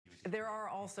There are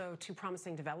also two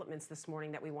promising developments this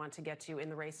morning that we want to get to in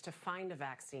the race to find a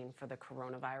vaccine for the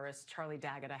coronavirus. Charlie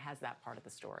D'Agata has that part of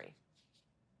the story.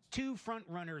 Two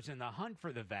front-runners in the hunt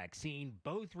for the vaccine,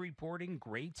 both reporting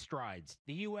great strides.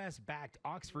 The U.S.-backed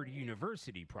Oxford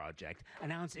University project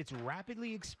announced it's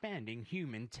rapidly expanding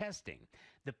human testing.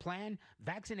 The plan,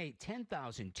 vaccinate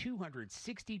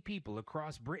 10,260 people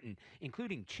across Britain,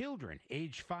 including children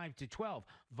aged 5 to 12,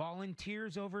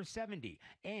 volunteers over 70,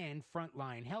 and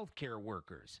frontline healthcare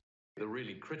workers. The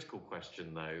really critical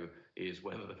question, though, is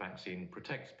whether the vaccine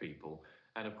protects people.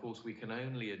 And of course, we can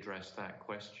only address that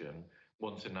question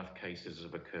once enough cases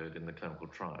have occurred in the clinical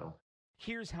trial.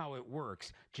 Here's how it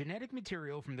works. Genetic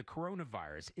material from the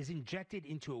coronavirus is injected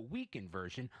into a weakened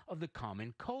version of the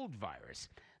common cold virus.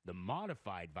 The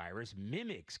modified virus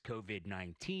mimics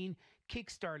COVID-19,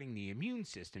 kickstarting the immune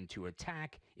system to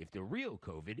attack if the real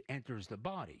COVID enters the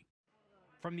body.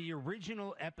 From the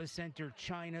original epicenter,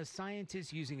 China,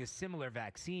 scientists using a similar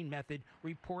vaccine method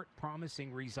report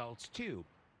promising results too.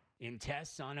 In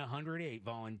tests on 108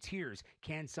 volunteers,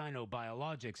 CanSino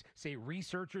Biologics say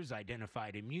researchers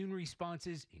identified immune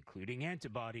responses, including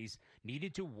antibodies,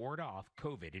 needed to ward off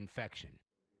COVID infection.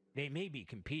 They may be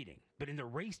competing, but in the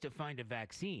race to find a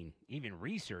vaccine, even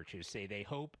researchers say they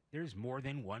hope there's more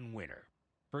than one winner.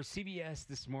 For CBS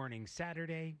This Morning,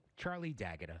 Saturday, Charlie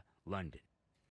D'Agata, London.